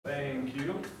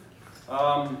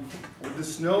With the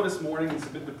snow this morning, it's a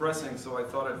bit depressing, so I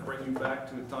thought I'd bring you back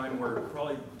to a time where it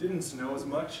probably didn't snow as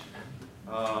much.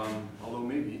 Although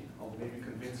maybe, I'll maybe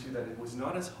convince you that it was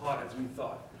not as hot as we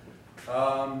thought.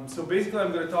 So basically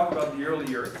I'm going to talk about the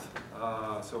early Earth,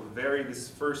 this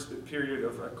first period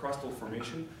of crustal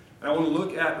formation. And I want to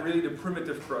look at really the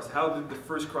primitive crust. How did the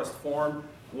first crust form,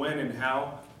 when and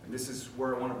how? And this is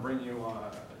where I want to bring you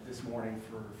this morning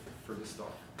for this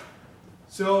talk.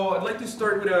 So I'd like to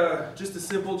start with just a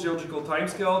simple geological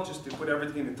timescale, just to put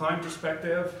everything in time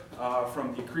perspective.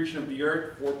 From the accretion of the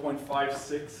Earth,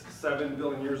 4.567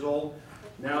 billion years old.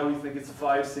 Now we think it's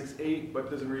 5, 6, 8, but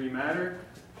it doesn't really matter,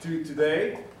 to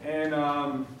today. And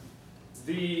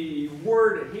the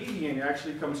word Hadean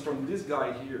actually comes from this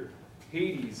guy here,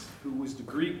 Hades, who was the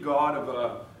Greek god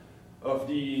of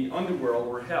the underworld,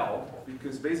 or hell,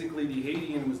 because basically the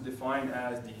Hadean was defined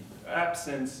as the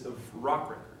absence of rock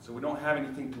record. So we don't have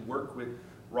anything to work with.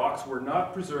 Rocks were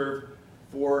not preserved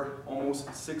for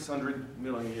almost 600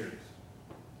 million years.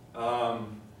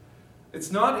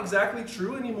 It's not exactly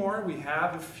true anymore. We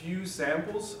have a few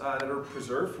samples that are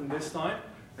preserved from this time,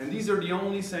 and these are the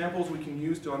only samples we can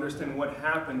use to understand what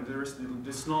happened during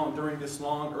this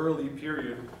long early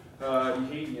period, the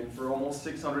Hadean, for almost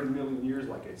 600 million years,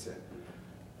 like I said.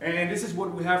 And this is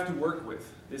what we have to work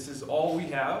with. This is all we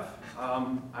have.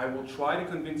 I will try to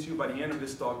convince you by the end of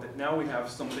this talk that now we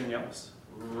have something else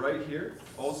right here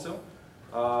also.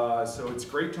 So it's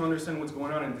great to understand what's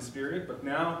going on in this period, but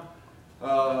now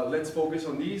let's focus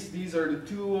on these. These are the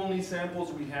two only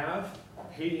samples we have,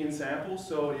 Hadean samples,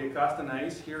 so the Acasta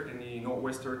gneiss here in the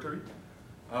Northwest Territory.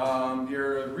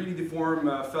 They're really deformed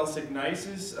felsic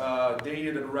gneisses,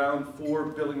 dated at around 4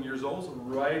 billion years old, so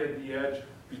right at the edge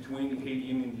between the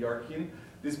Hadean and the Archean.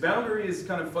 This boundary is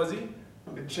kind of fuzzy.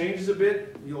 It changes a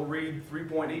bit. You'll read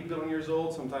 3.8 billion years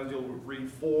old. Sometimes you'll read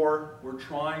 4. We're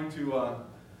trying to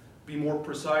be more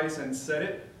precise and set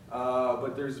it,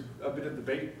 but there's a bit of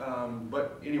debate.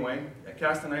 But anyway,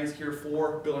 Acasta gneiss here,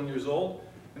 4 billion years old.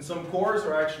 And some cores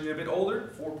are actually a bit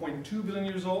older, 4.2 billion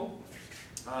years old.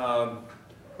 But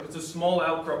it's a small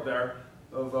outcrop there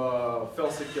of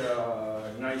felsic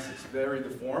gneisses, very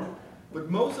deformed. But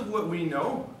most of what we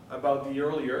know about the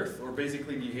early Earth, or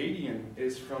basically the Hadean,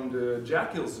 is from the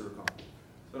Jackal zircon.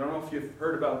 So I don't know if you've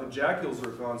heard about the Jackal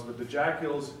zircons, but the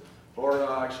Jackals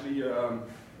are actually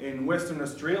in Western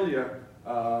Australia.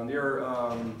 They're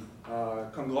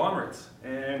conglomerates,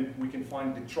 and we can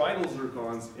find detrital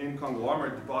zircons in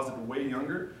conglomerate deposit way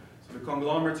younger. So the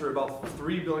conglomerates are about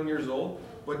 3 billion years old,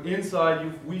 but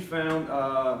inside we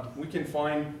can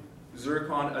find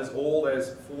zircon as old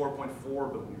as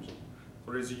 4.4 billion years old.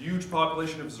 So there's a huge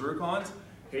population of zircons.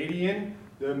 Hadean,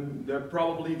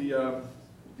 probably the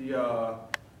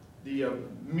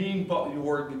mean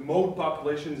or the mode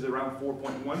population is around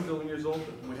 4.1 billion years old.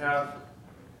 But we have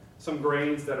some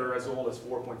grains that are as old as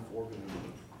 4.4 billion years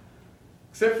old.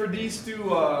 Except for these two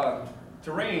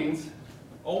terrains,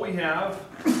 all we have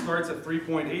starts at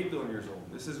 3.8 billion years old.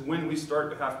 This is when we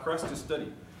start to have crust to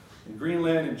study. In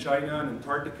Greenland, in China, in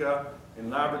Antarctica, in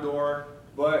Labrador,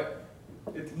 but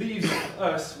it leaves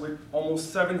us with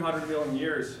almost 700 million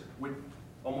years with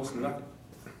almost nothing.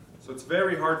 So it's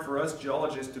very hard for us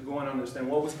geologists to go and understand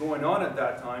what was going on at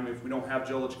that time if we don't have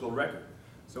geological record.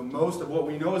 So most of what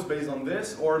we know is based on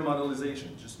this or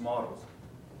modelization, just models.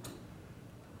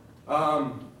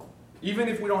 Even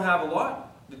if we don't have a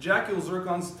lot, the Jackal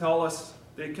zircons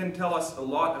can tell us a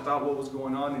lot about what was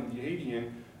going on in the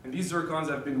Hadean. And these zircons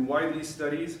have been widely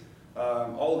studied.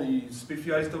 All the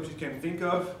spiffy isotopes you can think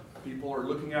of, people are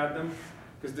looking at them,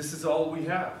 because this is all we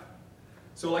have.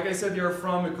 So like I said, they are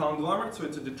from a conglomerate, so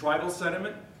it's a detrital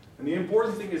sediment. And the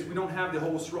important thing is we don't have the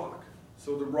host rock.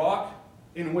 So the rock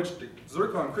in which the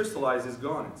zircon crystallized is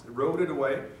gone. It's eroded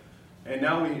away. And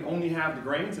now we only have the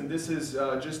grains, and this is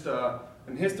just an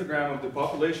histogram of the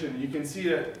population. You can see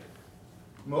that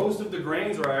most of the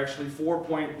grains are actually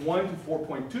 4.1 to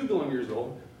 4.2 billion years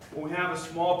old. But we have a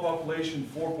small population,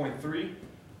 4.3.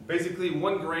 Basically,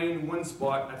 one grain, one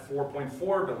spot at 4.4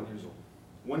 billion years old.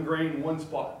 One grain, one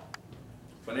spot.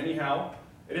 But anyhow,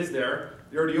 it is there.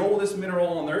 They're the oldest mineral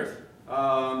on Earth.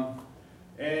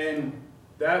 And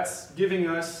that's giving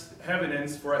us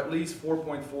evidence for at least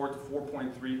 4.4 to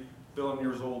 4.3 billion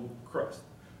years old crust.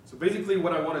 So basically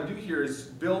what I want to do here is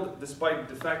build, despite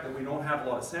the fact that we don't have a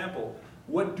lot of sample,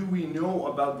 what do we know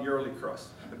about the early crust?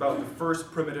 About the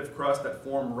first primitive crust that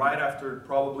formed right after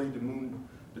probably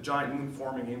the giant moon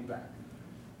forming impact.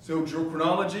 So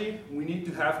geochronology, we need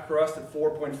to have crust at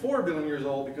 4.4 billion years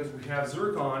old because we have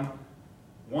zircon,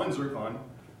 one zircon,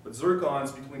 but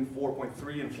zircons between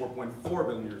 4.3 and 4.4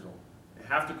 billion years old. They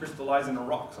have to crystallize in a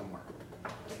rock somewhere.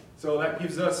 So that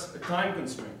gives us a time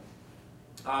constraint.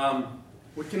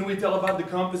 What can we tell about the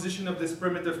composition of this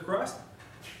primitive crust?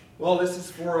 Well, this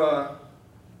is for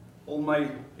all my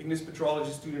Ignis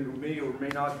petrology students who may or may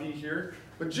not be here.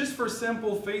 But just for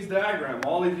simple phase diagram,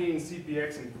 olivine,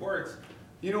 CPX, and quartz,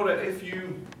 you know that if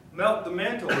you melt the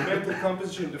mantle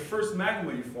composition, the first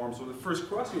magma you form, so the first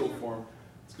crust you will form,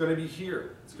 it's going to be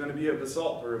here. It's going to be a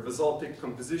basalt or a basaltic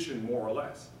composition, more or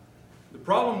less. The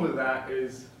problem with that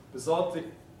is basaltic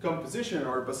composition,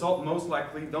 or basalt most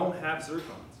likely, don't have zircons.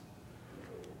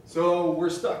 So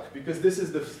we're stuck, because this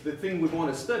is the thing we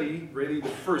want to study, really the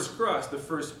first crust, the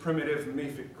first primitive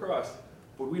mafic crust,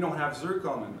 but we don't have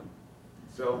zircon in them.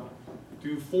 So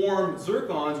to form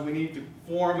zircons, we need to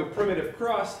form a primitive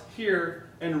crust here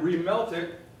and remelt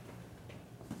it.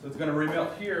 So it's going to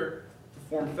remelt here to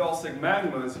form felsic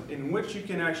magmas in which you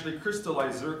can actually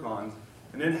crystallize zircons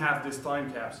and then have this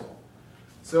time capsule.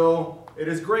 So it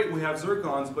is great we have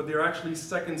zircons, but they're actually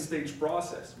second stage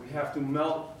process. We have to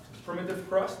melt primitive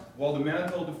crust, the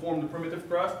mantle to form the primitive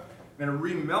crust, and then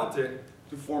remelt it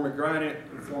to form a granite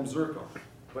and form zircon.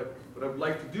 But what I'd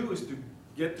like to do is to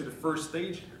get to the first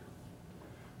stage here.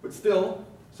 But still,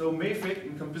 so mafic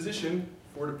in composition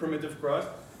for the primitive crust,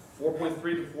 4.3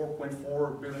 to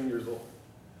 4.4 billion years old.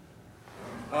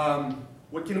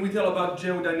 What can we tell about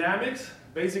geodynamics?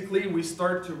 Basically, we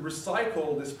start to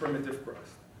recycle this primitive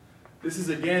crust. This is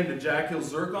again the Jackal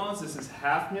zircons. This is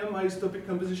hafnium isotopic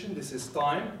composition. This is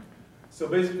time. So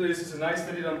basically, this is a nice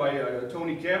study done by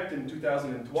Tony Kemp in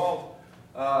 2012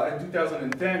 and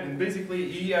 2010. And basically,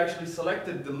 he actually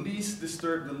selected the least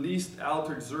disturbed, the least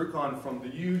altered zircon from the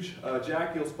huge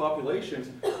Jackal's populations.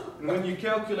 And when you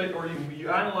calculate or you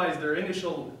analyze their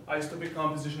initial isotopic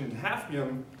composition in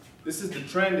hafnium, this is the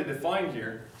trend they define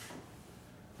here.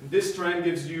 And this trend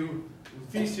gives you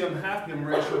lutetium-hafnium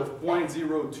ratio of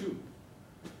 0.02.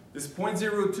 This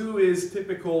 0.02 is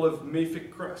typical of mafic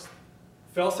crust.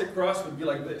 Felsic crust would be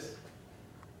like this,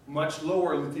 much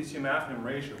lower lutetium-hafnium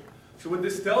ratio. So what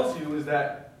this tells you is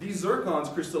that these zircons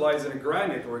crystallize in a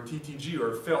granite or a TTG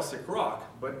or a felsic rock,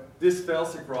 but this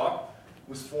felsic rock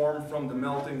was formed from the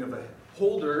melting of an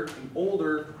older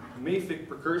mafic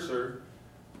precursor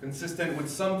consistent with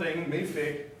something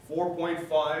mafic 4.5,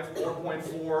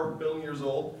 4.4 billion years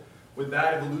old with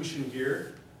that evolution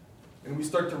here. And we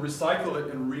start to recycle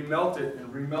it and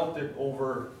remelt it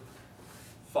over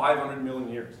 500 million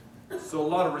years. So a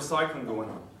lot of recycling going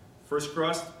on. First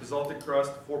crust, basaltic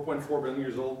crust, 4.4 billion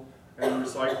years old, and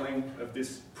recycling of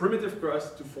this primitive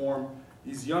crust to form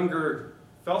these younger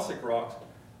felsic rocks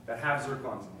that have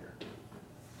zircons in here.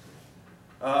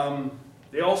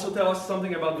 They also tell us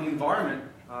something about the environment,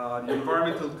 the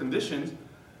environmental conditions.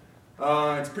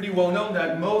 It's pretty well known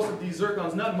that most of these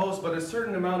zircons, not most, but a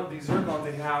certain amount of these zircons,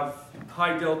 they have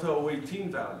high delta O18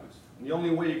 values. And the only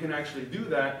way you can actually do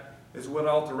that is with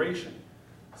alteration.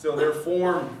 So they're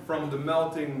formed from the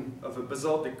melting of a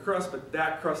basaltic crust, but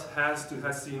that crust has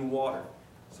seen water.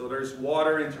 So there's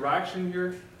water interaction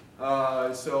here.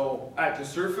 So at the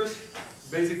surface,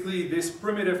 basically this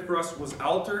primitive crust was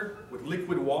altered with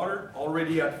liquid water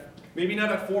already at, maybe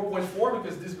not at 4.4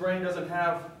 because this grain doesn't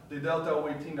have the delta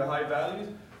O18, the high values,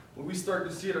 but we start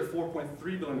to see it at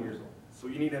 4.3 billion years old. So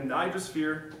you need a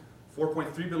nitrosphere,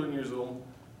 4.3 billion years old,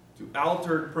 to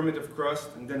alter primitive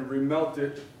crust and then remelt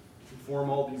it to form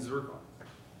all these zircons.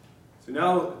 So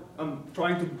now I'm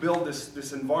trying to build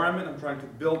this environment. I'm trying to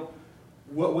build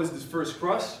what was this first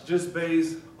crust just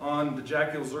based on the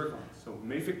Jackal zircons. So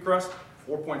mafic crust,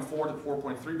 4.4 to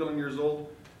 4.3 billion years old,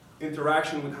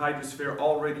 interaction with hydrosphere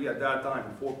already at that time,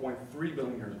 4.3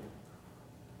 billion years old.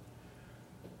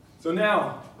 So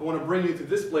now, I want to bring you to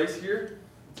this place here.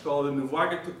 It's called the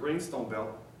Nuvagatuk Greenstone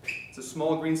Belt. It's a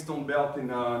small greenstone belt in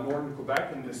northern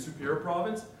Quebec in the Superior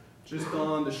province, just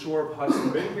on the shore of Hudson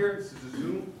Bay here. This is a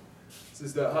zoom. This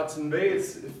is the Hudson Bay.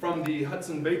 It's from the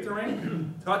Hudson Bay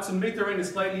terrain. The Hudson Bay terrain is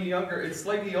slightly younger. It's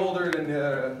slightly older than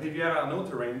the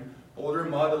Riviera-Arnaud terrain, older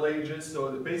Model ages.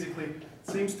 So basically, it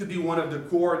seems to be one of the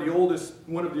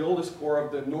oldest core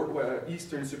of the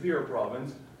northeastern Superior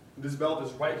province. This belt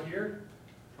is right here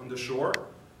on the shore.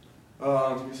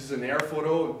 This is an air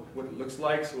photo, what it looks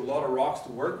like, so a lot of rocks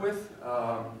to work with.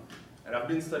 And I've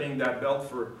been studying that belt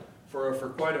for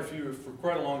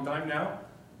quite a long time now.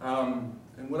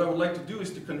 And what I would like to do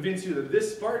is to convince you that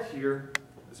this part here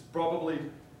is probably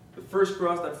the first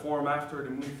crust that formed after the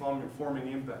moon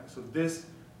forming impact. So this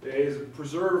is a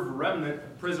preserved remnant, a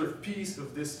preserved piece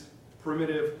of this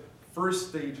primitive first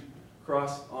stage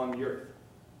crust on the Earth.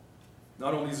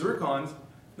 Not only zircons,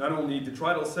 not only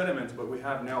detrital sediments, but we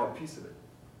have now a piece of it.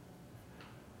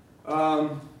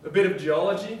 A bit of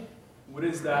geology. What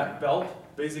is that belt?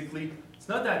 basically, it's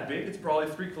not that big. It's probably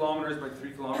 3 kilometers by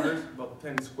 3 kilometers, about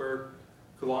 10 square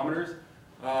kilometers.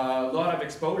 A lot of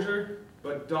exposure,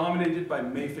 but dominated by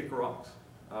mafic rocks.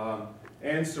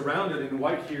 And surrounded in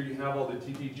white here, you have all the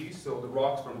TTGs, so the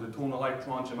rocks from the tonalite,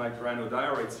 trondhjemite,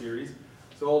 granodiorite series.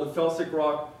 So all the felsic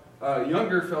rock,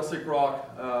 younger felsic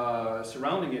rock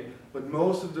surrounding it, but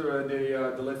most of the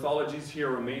lithologies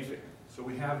here are mafic. So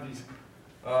we have these,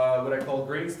 what I call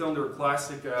grainstone. They're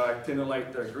classic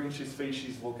actinolite, green-schist,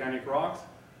 face-schist volcanic rocks.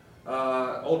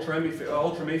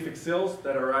 Ultramafic sills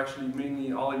that are actually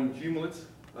mainly olivine cumulates.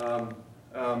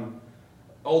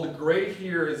 All the gray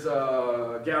here is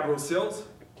gabbro sills,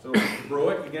 so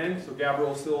broic again, so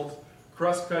gabbro sills,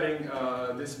 crust-cutting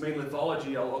this main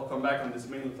lithology. I'll come back on this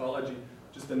main lithology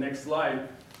just the next slide.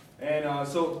 And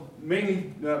so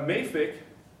mainly mafic,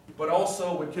 but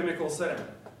also with chemical sediment.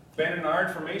 Band and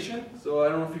iron formation, so I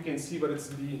don't know if you can see, but it's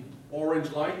the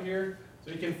orange line here. So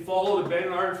you can follow the band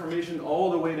and iron formation all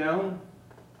the way down.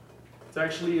 It's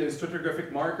actually a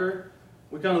stratigraphic marker.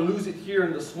 We kind of lose it here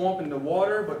in the swamp in the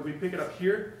water, but we pick it up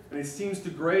here, and it seems to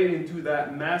grade into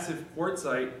that massive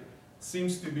quartzite.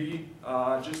 Seems to be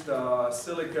just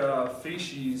silica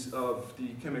facies of the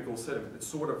chemical sediment. It's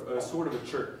sort of a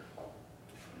chert,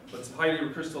 but it's highly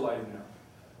recrystallized now.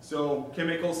 So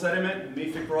chemical sediment,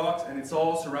 mafic rocks, and it's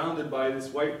all surrounded by this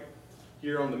white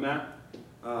here on the map,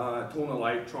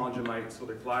 tonalite, trondhjemite, so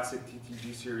the classic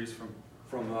TTG series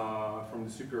from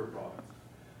the Superior province.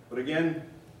 But again,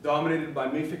 dominated by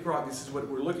mafic rock, this is what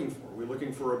we're looking for. We're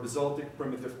looking for a basaltic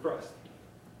primitive crust.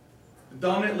 The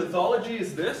dominant lithology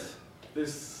is this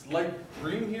light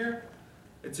green here.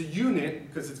 It's a unit,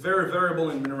 because it's very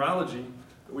variable in mineralogy,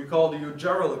 that we call the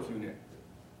uOttawa unit.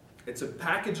 It's a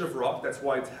package of rock, that's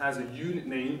why it has a unit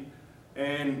name,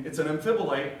 and it's an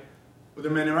amphibolite, but the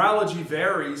mineralogy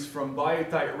varies from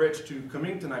biotite rich to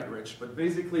cummingtonite rich, but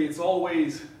basically it's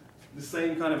always the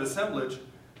same kind of assemblage.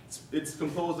 It's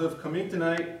composed of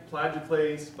cummingtonite,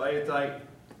 plagioclase, biotite,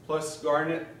 plus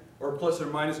garnet, or plus or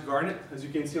minus garnet. As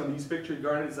you can see on these pictures,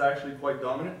 garnet is actually quite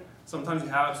dominant. Sometimes you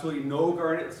have absolutely no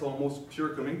garnet, it's almost pure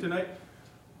cummingtonite.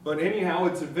 But anyhow,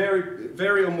 it's a very,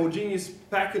 very homogeneous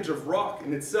package of rock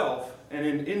in itself, and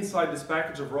inside this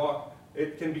package of rock,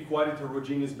 it can be quite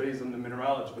heterogeneous based on the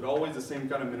mineralogy, but always the same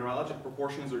kind of mineralogic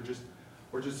proportions, or just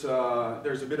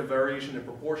there's a bit of variation in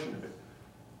proportion of it.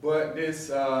 But this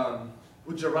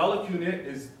uOttawa unit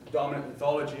is dominant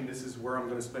lithology, and this is where I'm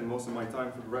going to spend most of my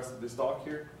time for the rest of this talk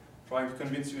here, trying to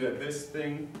convince you that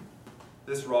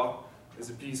this rock, is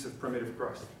a piece of primitive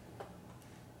crust.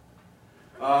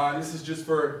 This is just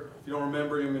for, if you don't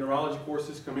remember your mineralogy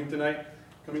courses, cummingtonite.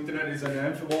 Cummingtonite is an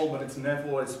amphibole, but it's an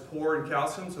amphibole that's poor in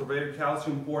calcium, so very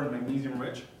calcium poor and magnesium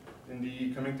rich in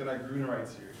the cummingtonite grunerite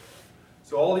series.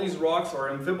 So all these rocks are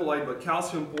amphibolite, but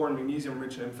calcium poor and magnesium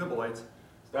rich amphibolites.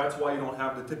 So that's why you don't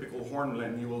have the typical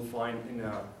hornblende you will find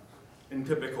in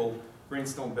typical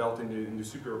greenstone belt in the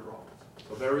Superior province.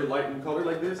 So very light in color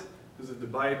like this, because of the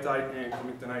biotite and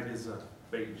cummingtonite is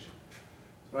beige.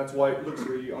 So that's why it looks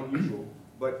really unusual.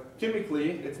 But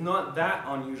chemically, it's not that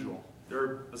unusual.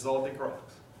 They're basaltic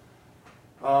rocks.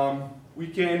 We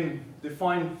can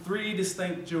define 3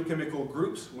 distinct geochemical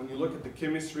groups when you look at the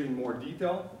chemistry in more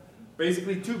detail.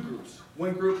 Basically 2 groups.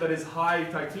 One group that is high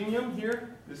titanium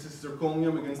here. This is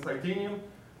zirconium against titanium.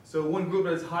 So one group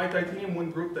that is high titanium, one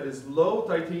group that is low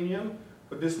titanium.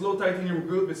 But this low titanium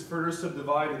group is further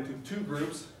subdivided into 2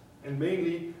 groups. And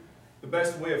mainly, the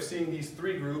best way of seeing these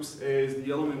 3 groups is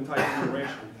the aluminum-titanium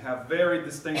ratio. We have very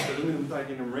distinct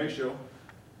aluminum-titanium ratio.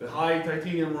 The high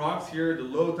titanium rocks here, the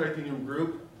low titanium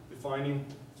group, defining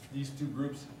these 2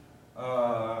 groups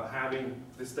having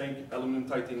distinct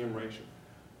aluminum-titanium ratio.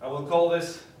 I will call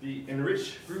this the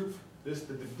enriched group, this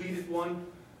the depleted one.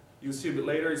 You'll see a bit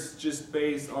later, it's just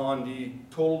based on the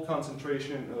total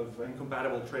concentration of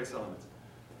incompatible trace elements.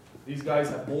 These guys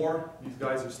have more, these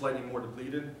guys are slightly more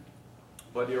depleted,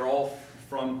 but they're all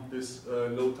from this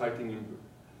low titanium group.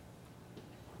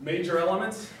 Major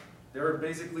elements, they're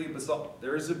basically basalt.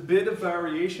 There is a bit of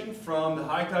variation from the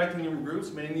high titanium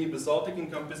groups, mainly basaltic in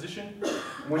composition.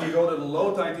 When you go to the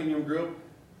low titanium group,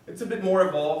 it's a bit more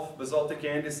evolved, basaltic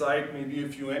andesite, maybe a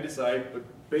few andesite, but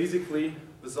basically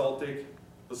basaltic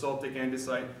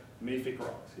andesite, mafic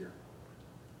rocks here.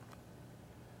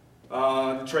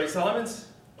 The trace elements,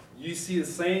 you see the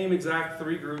same exact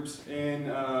 3 groups in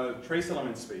trace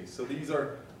element space. So these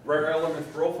are rare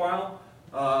element profile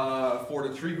for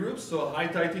the 3 groups. So high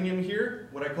titanium here,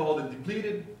 what I call the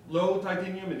depleted low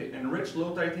titanium and the enriched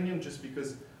low titanium, just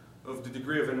because of the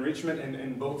degree of enrichment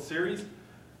in both series.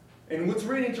 And what's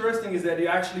really interesting is that they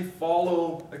actually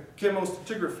follow a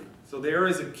chemostratigraphy. So there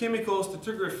is a chemical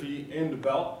stratigraphy in the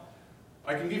belt.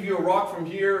 I can give you a rock from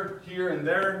here, here, and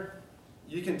there.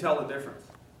 You can tell the difference.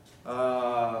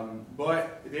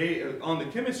 But on the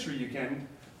chemistry you can.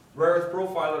 Rare earth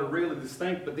profile are really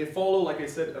distinct, but they follow, like I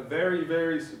said, a very,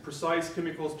 very precise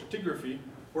chemical stratigraphy,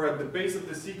 where at the base of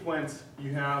the sequence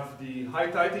you have the high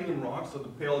titanium rock, so the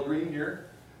pale green here.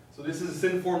 So this is a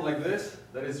syn form like this,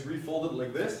 that is refolded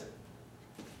like this.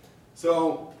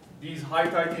 So these high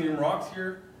titanium rocks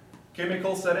here,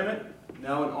 chemical sediment,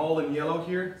 now all in yellow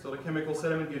here. So the chemical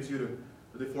sediment gives you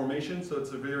the deformation, so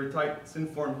it's a very tight syn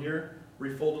form here,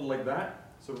 refolded like that.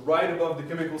 So right above the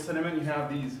chemical sediment you have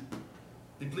these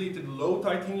depleted low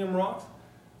titanium rocks.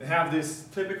 They have this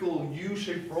typical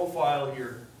U-shaped profile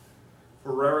here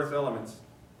for rare earth elements.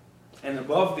 And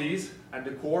above these, at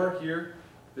the core here,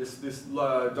 this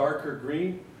darker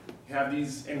green, you have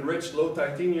these enriched low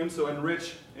titanium, so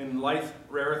enriched in light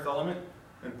rare earth element,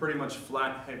 and pretty much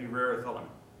flat heavy rare earth element.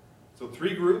 So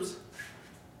 3 groups,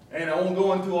 and I won't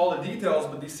go into all the details,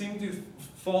 but they seem to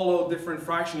follow different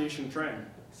fractionation trend.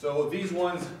 So these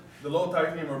ones, the low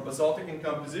titanium are basaltic in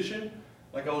composition.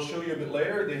 Like I'll show you a bit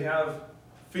later, they have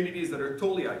affinities that are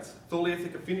tholaites,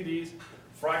 tholeiic affinities,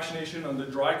 fractionation under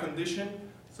dry condition.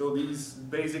 So these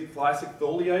basic classic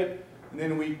tholeite, and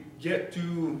then we get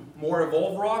to more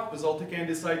evolved rock, basaltic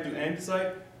andesite to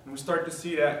andesite, and we start to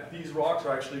see that these rocks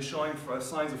are actually showing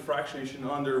signs of fractionation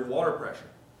under water pressure.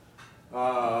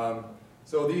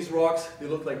 So these rocks, they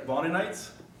look like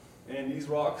bonanites, and these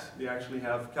rocks, they actually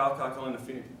have calc-alkaline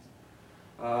affinities.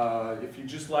 If you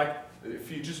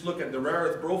just look at the rare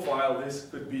earth profile, this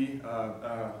could be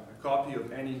a copy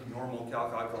of any normal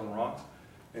calc-alkaline rock.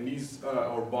 And these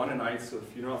are bonanites, so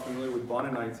if you're not familiar with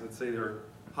bonanites, let's say they're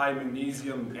high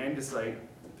magnesium andesite,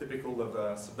 typical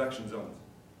of subduction zones.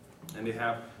 And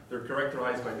they're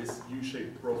characterized by this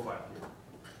U-shaped profile here.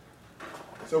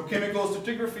 So chemical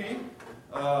stratigraphy,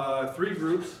 3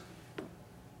 groups.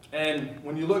 And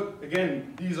when you look,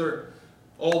 again, these are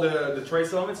all the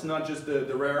trace elements, not just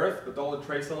the rare earth, but all the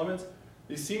trace elements.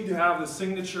 They seem to have the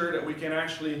signature that we can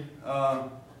actually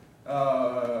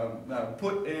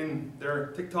put in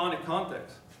their tectonic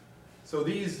context. So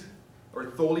these are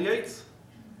tholeites,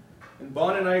 and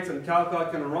bonanites and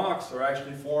calc-alkaline rocks are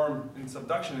actually formed in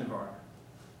subduction environment.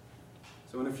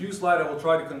 So in a few slides I will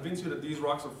try to convince you that these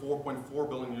rocks are 4.4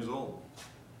 billion years old.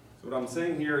 So what I'm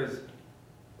saying here is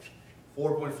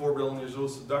 4.4 billion years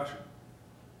old subduction.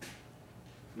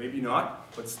 Maybe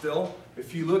not, but still,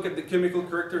 if you look at the chemical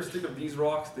characteristic of these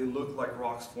rocks, they look like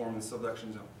rocks formed in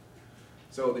subduction zone.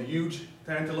 So the huge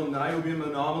tantalum niobium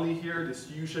anomaly here, this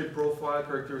U-shaped profile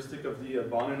characteristic of the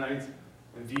bonanites,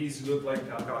 and these look like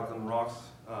calc-alkaline rocks.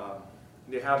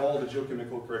 They have all the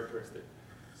geochemical characteristics.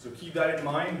 So keep that in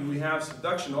mind. We have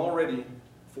subduction already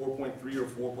 4.3 or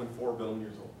 4.4 billion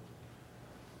years old.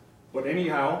 But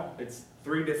anyhow, it's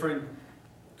 3 different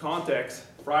contexts: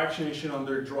 fractionation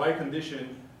under dry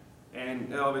condition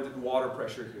and elevated water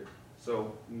pressure here.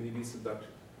 So maybe subduction.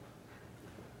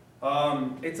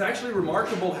 It's actually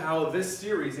remarkable how this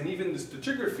series, and even the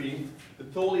stratigraphy, the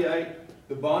tholeite,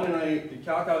 the bonanite, the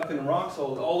calc-alkaline rocks,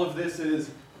 all of this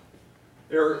is,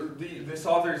 this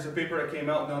author is a paper that came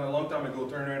out done a long time ago,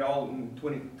 turned it out in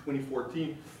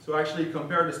 2014. So actually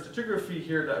compare the stratigraphy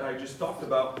here that I just talked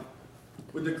about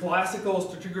with the classical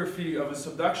stratigraphy of a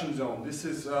subduction zone. This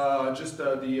is just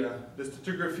the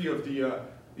stratigraphy of the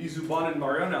Isobon and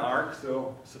Mariana arc,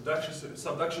 so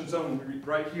subduction zone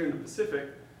right here in the Pacific.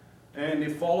 And they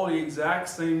follow the exact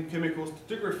same chemical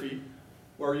stratigraphy,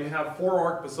 where you have 4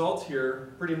 arc basalts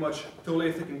here, pretty much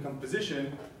tholeiic in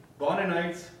composition,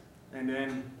 bonanites, and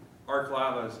then arc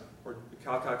lavas, or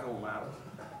calc-alkaline lavas.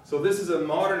 So this is a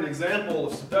modern example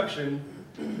of subduction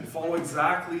and follow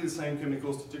exactly the same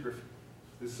chemical stratigraphy.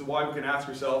 This is why we can ask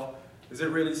ourselves, is it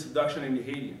really subduction in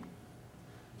Euhadian?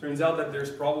 Turns out that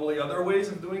there's probably other ways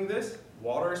of doing this.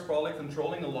 Water is probably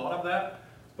controlling a lot of that,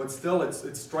 but still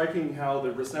it's striking how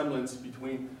the resemblance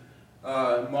between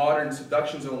modern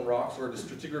subduction zone rocks, or the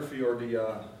stratigraphy, or the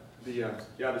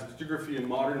stratigraphy in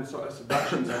modern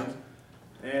subduction zones,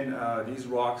 and these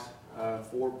rocks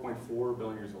 4.4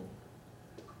 billion years old.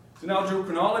 So now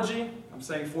geochronology. I'm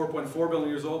saying 4.4 billion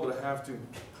years old, but I have to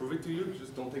prove it to you.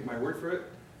 Just don't take my word for it.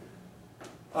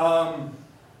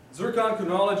 Zircon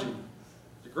chronology.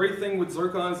 The great thing with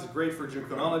zircons is great for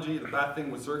geochronology. The bad thing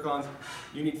with zircons,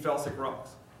 you need felsic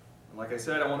rocks. And like I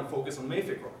said, I want to focus on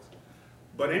mafic rocks.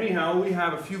 But anyhow, we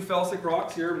have a few felsic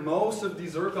rocks here. Most of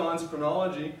these zircons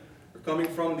chronology are coming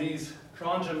from these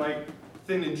trondhjemite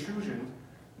thin intrusions.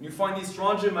 And you find these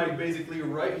trondhjemite basically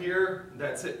right here.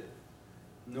 That's it.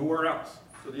 Nowhere else.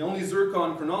 So the only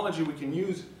zircon chronology we can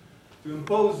use to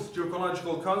impose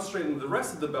geochronological constraint on the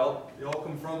rest of the belt, they all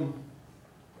come from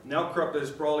An outcrop that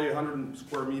is probably 100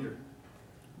 square meter.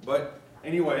 But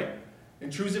anyway,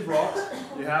 intrusive rocks,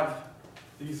 you have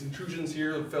these intrusions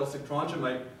here of felsic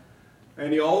trondhjemite,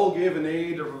 and they all give an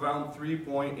age of around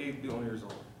 3.8 billion years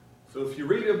old. So if you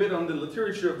read a bit on the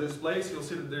literature of this place, you'll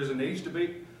see that there's an age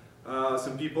debate.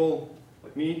 Some people,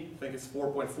 like me, think it's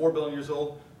 4.4 billion years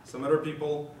old. Some other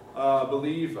people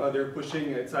believe they're pushing,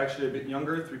 it's actually a bit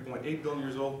younger, 3.8 billion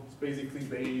years old. It's basically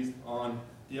based on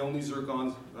the only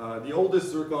zircons, the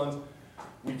oldest zircons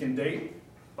we can date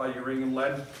by uranium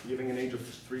lead, giving an age of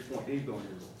 3.8 billion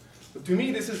years old. But to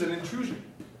me, this is an intrusion.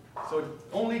 So it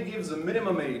only gives a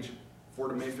minimum age for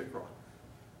the mafic rock.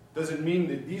 Doesn't mean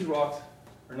that these rocks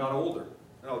are not older.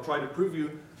 And I'll try to prove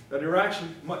you that they're actually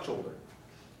much older.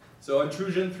 So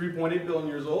intrusion, 3.8 billion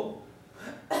years old.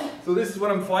 So this is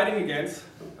what I'm fighting against.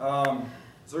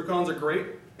 Zircons are great.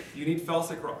 You need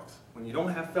felsic rocks. When you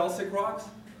don't have felsic rocks,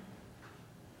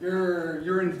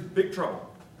 you're in big trouble.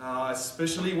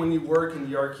 Especially when you work in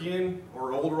the Archean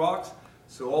or old rocks.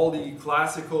 So all the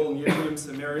classical neodymium,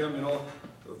 samarium, you know,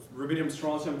 rubidium,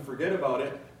 strontium, forget about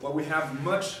it. But we have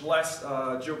much less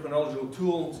geochronological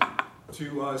tools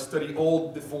to study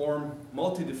old, deformed,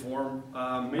 multi-deformed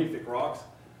mafic rocks.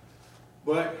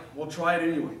 But we'll try it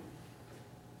anyway.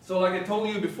 So like I told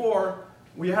you before,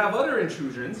 we have other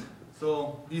intrusions.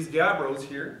 So these gabbros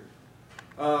here.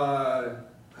 I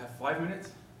have 5 minutes.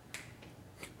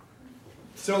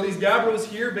 So these gabbros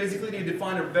here, basically they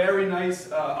define a very nice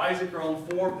isochrone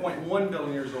 4.1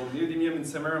 billion years old. Neodymium and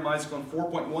samarium isochrone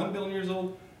 4.1 billion years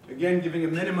old. Again, giving a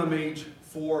minimum age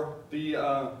for the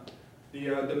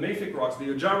mafic rocks, the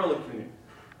uOttawa lacunae.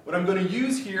 What I'm going to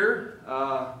use here,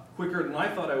 quicker than I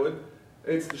thought I would,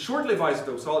 it's the short-lived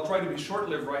isotope, so I'll try to be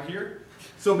short-lived right here.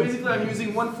 So basically I'm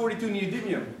using 142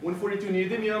 neodymium. 142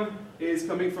 neodymium is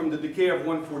coming from the decay of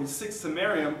 146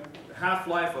 samarium,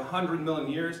 half-life 100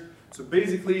 million years. So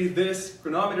basically this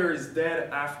chronometer is dead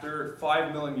after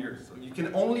 5 million years. So you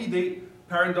can only date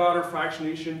parent-daughter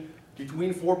fractionation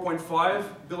between 4.5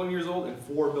 billion years old and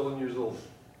 4 billion years old.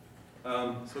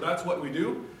 So that's what we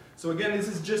do. So again, this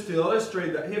is just to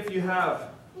illustrate that if you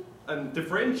have a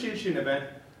differentiation event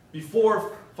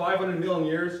before 500 million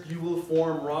years, you will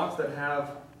form rocks that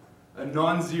have a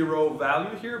non-zero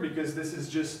value here, because this is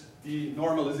just the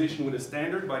normalization with a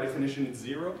standard. By definition, it's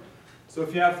 0. So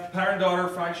if you have parent-daughter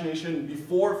fractionation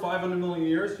before 500 million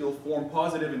years, you'll form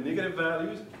positive and negative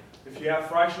values. If you have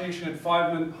fractionation at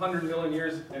 500 million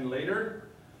years and later,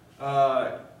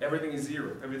 everything is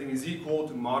 0. Everything is equal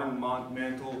to modern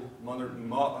mantle,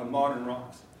 modern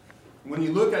rocks. When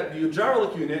you look at the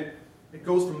uOttawa lacunae, it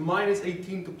goes from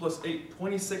 -18 to +8,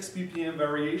 26 ppm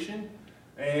variation,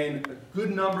 and a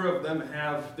good number of them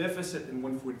have deficit in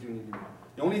 142 neodymium.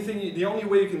 The only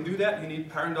way you can do that, you need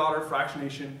parent-daughter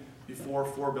fractionation before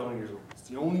 4 billion years old. It's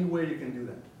the only way you can do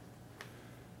that.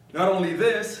 Not only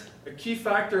this, a key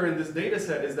factor in this data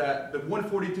set is that the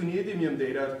 142 neodymium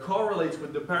data correlates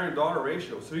with the parent-daughter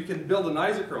ratio. So you can build an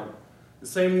isochrone. The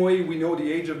same way we know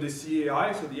the age of the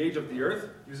CAI, so the age of the Earth,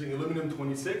 using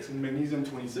aluminum-26 and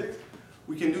magnesium-26.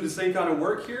 We can do the same kind of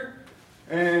work here.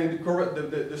 And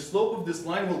the slope of this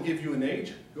line will give you an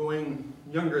age, going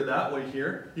younger that way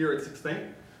here. Here it's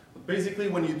extinct. But basically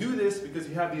when you do this, because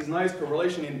you have these nice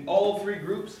correlation in all 3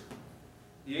 groups,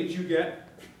 the age you get,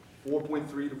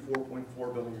 4.3 to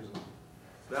 4.4 billion years old.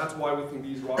 So that's why we think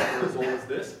these rocks are as old as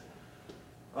this.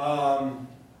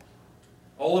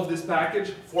 All of this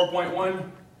package,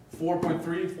 4.1,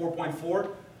 4.3, 4.4.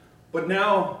 But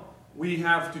now we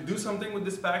have to do something with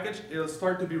this package. It'll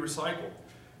start to be recycled.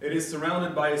 It is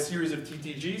surrounded by a series of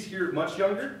TTGs here, much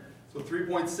younger. So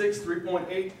 3.6,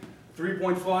 3.8,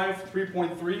 3.5,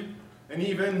 3.3, and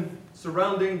even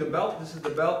surrounding the belt. This is the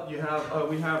belt. We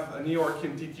have a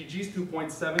Neo-Archean TTGs,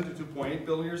 2.7 to 2.8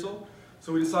 billion years old.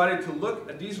 So we decided to look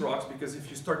at these rocks because if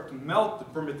you start to melt the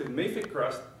primitive mafic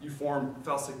crust, you form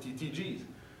felsic TTGs,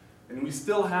 and we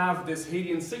still have this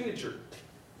Hadean signature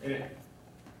in it.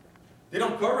 They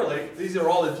don't correlate. These are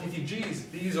all the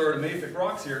TTGs. These are the mafic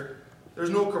rocks here. There's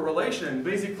no correlation.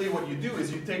 Basically what you do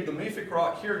is you take the mafic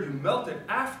rock here, you melt it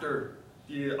after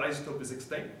the isotope is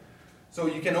extinct. So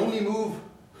you can only move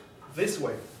this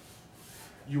way.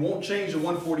 You won't change the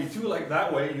 142 like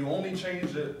that way, you only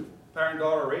change the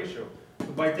parent-daughter ratio. So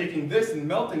by taking this and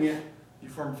melting it, you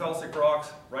form felsic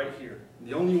rocks right here. And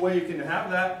the only way you can have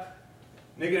that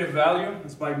negative value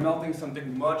is by melting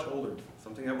something much older,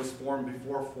 something that was formed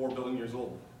before 4 billion years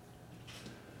old.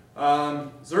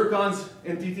 Zircons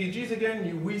and TTGs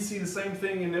again, we see the same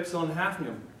thing in epsilon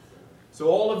hafnium. So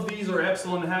all of these are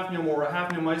epsilon hafnium or a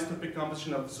hafnium isotopic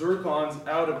composition of zircons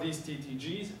out of these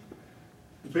TTGs.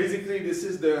 Basically this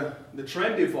is the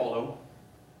trend they follow.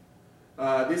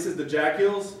 This is the Jack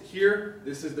Hills here.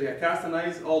 This is the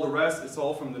Castanais. All the rest, it's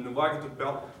all from the Nouvelle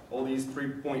belt. All these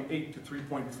 3.8 to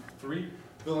 3.3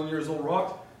 billion years old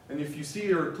rocks. And if you see,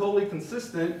 they're totally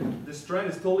consistent. This trend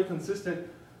is totally consistent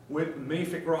with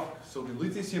mafic rock. So the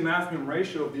lithium-hafnium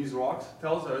ratio of these rocks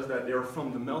tells us that they're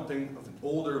from the melting of an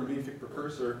older mafic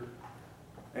precursor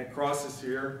and crosses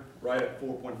here right at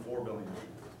 4.4 billion.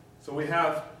 So we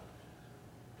have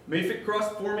mafic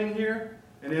crust forming here,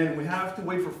 and then we have to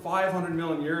wait for 500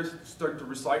 million years to start to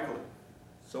recycle it.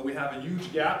 So we have a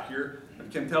huge gap here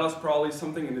that can tell us probably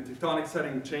something in the tectonic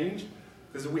setting changed,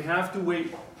 because we have to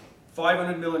wait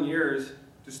 500 million years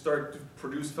to start to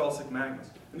produce felsic magmas.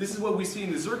 And this is what we see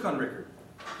in the zircon record.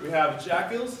 We have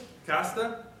Jack Hills,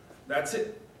 Casta, that's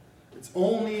it. It's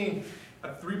only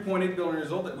at 3.8 billion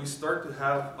years old that we start to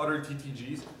have other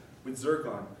TTGs with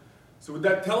zircon. So what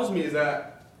that tells me is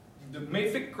that the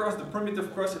mafic crust, the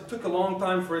primitive crust, it took a long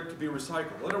time for it to be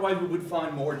recycled. Otherwise we would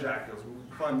find more Jack Hills, we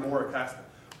would find more Casta.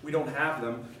 We don't have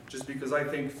them just because I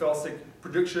think felsic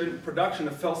production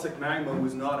of felsic magma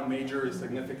was not a major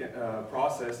significant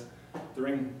process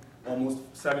during almost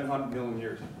 700 million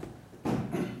years.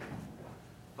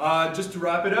 Just to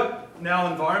wrap it up,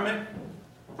 now environment.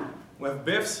 We have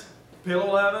BIFs,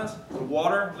 paleolavas, the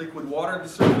water, liquid water at the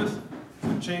surface. So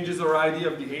it changes our idea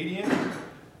of the Hadean.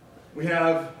 We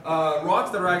have rocks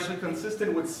that are actually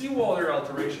consistent with seawater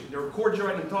alteration. They're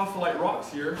cordierite and topholite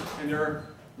rocks here, and they're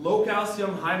low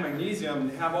calcium, high magnesium.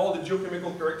 They have all the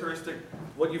geochemical characteristics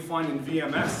what you find in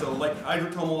VMS, so like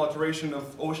hydrothermal alteration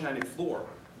of oceanic floor.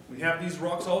 We have these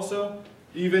rocks also,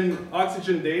 even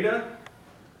oxygen data,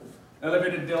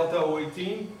 elevated delta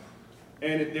O18,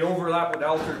 and they overlap with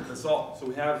altered basalt. So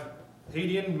we have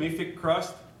Hadean mafic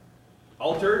crust,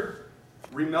 altered,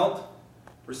 remelt,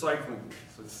 recycling.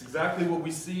 So it's exactly what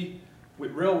we see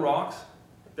with real rocks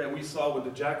that we saw with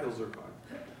the Jack Hill zircon.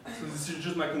 So this is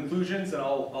just my conclusions, and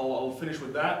I'll finish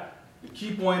with that. The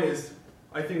key point is,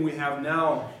 I think we have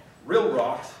now real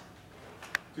rocks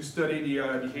to study the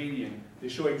Hadean. They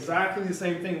show exactly the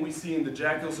same thing we see in the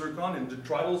Jack Hill zircon and the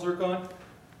tribal zircon.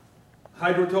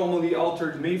 Hydrothermally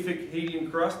altered mafic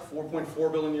Hadean crust,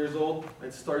 4.4 billion years old.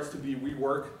 It starts to be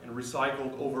reworked and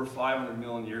recycled over 500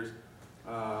 million years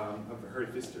of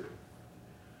Earth history.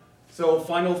 So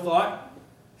final thought,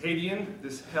 Hadean,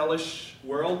 this hellish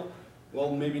world,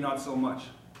 well, maybe not so much.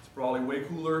 It's probably way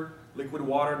cooler, liquid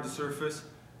water at the surface,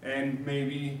 and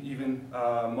maybe even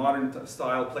modern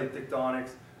style plate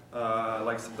tectonics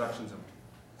like subduction zone.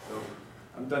 So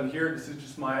I'm done here. This is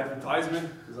just my advertisement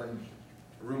because I'm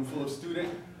a room full of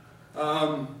students.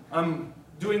 I'm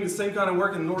doing the same kind of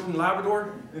work in Northern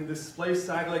Labrador, in this place,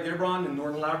 Sag Lake Hebron in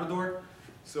Northern Labrador.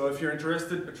 So if you're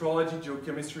interested, petrology,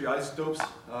 geochemistry, isotopes,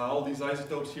 all these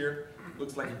isotopes here,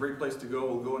 looks like a great place to go.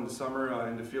 We'll go in the summer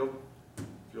in the field.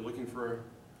 If you're looking for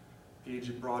a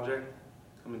PhD project,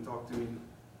 come and talk to me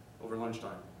over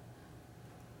lunchtime.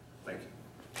 Thank you.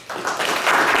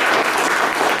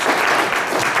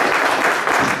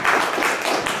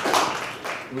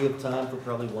 We have time for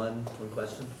probably one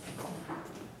question.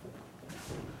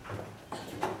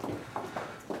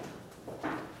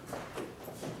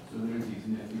 So there's these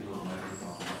nifty little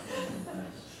microphones.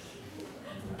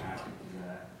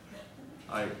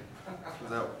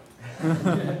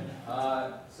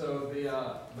 So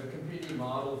the competing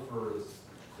model for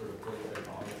sort of plate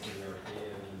tectonics in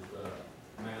European is the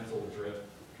mantle drift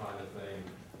kind of thing.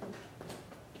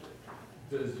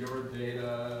 Does your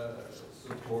data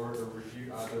support or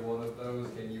refute either one of those?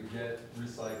 Can you get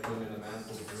recycling in a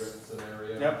mantle drift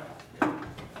scenario? Yep.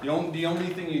 The only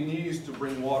thing you need is to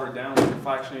bring water down to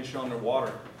fractionation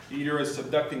underwater. Either a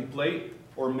subducting plate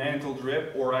or mantle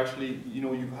drip, or actually,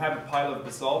 you have a pile of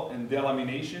basalt and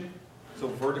delamination, so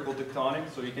vertical tectonic,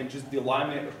 so you can just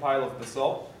delaminate a pile of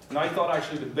basalt. And I thought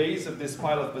actually the base of this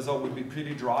pile of basalt would be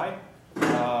pretty dry,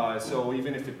 so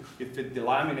even if it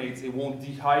delaminates, it won't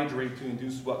dehydrate to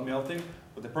induce wet melting,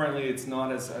 but apparently it's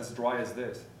not as dry as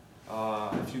this,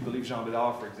 if you believe Jean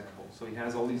Bédard, for example. So he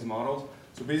has all these models.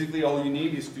 So basically all you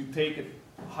need is to take a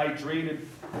hydrated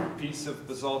piece of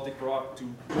basaltic rock to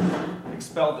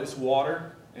expel this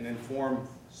water and then form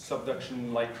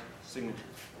subduction-like signatures.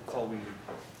 That's all we need.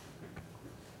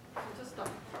 Just stop.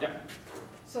 Yeah.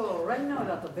 So right now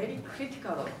that the very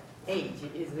critical age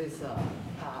is this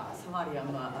samarium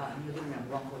neodymium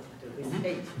 142, this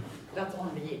age. That's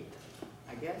only it,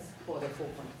 I guess, for the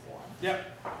 4.4. Yeah. Okay.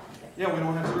 Yeah, we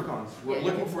don't have zircons. We're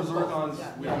looking for zircons.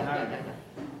 We don't have them.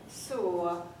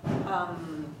 So,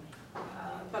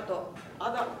 but the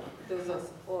other, there's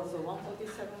also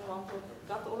 147, 140,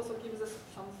 that also gives us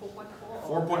some 4.4?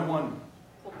 4.1.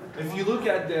 If you look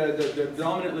at the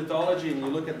dominant lithology and you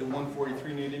look at the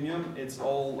 143 neodymium, it's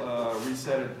all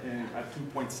reset at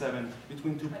 2.7,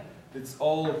 between 2, it's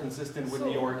all consistent with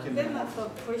New York. And then the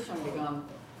question began,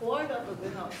 why that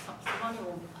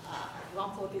samarium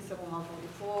 147,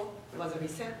 144 was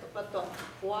reset, but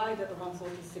why that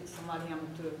 146 samarium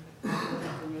to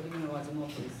neodymium was not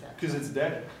reset? Because it's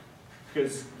dead.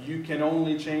 Because you can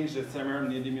only change the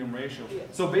samarium-neodymium ratio. Yes.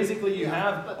 So basically you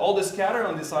Yeah, have, all the scatter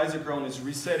on this isochrone is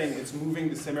resetting, it's moving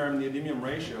the samarium-neodymium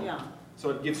ratio. Yeah. So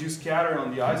it gives you scatter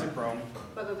on the isochrone.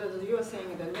 But you are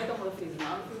saying the metamorphism,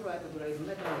 anti-retrograde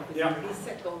metamorphism, Yeah.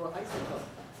 reset over isotope.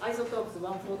 Isotopes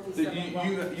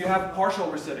 147. You have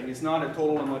partial resetting, it's not a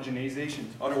total homogenization.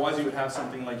 Otherwise you would have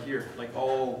something like here, like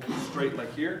all straight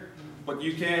like here. But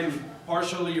you can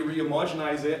partially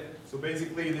re-homogenize it. So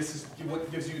basically this is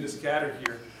what gives you the scatter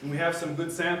here. And we have some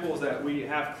good samples that we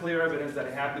have clear evidence that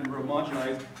it have been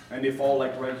re-homogenized and they fall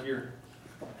like right here.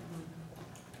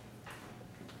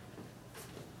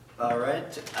 All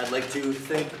right, I'd like to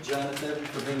thank Jonathan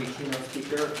for being a keynote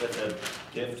speaker with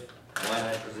a gift, wine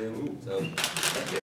I presume, so thank you.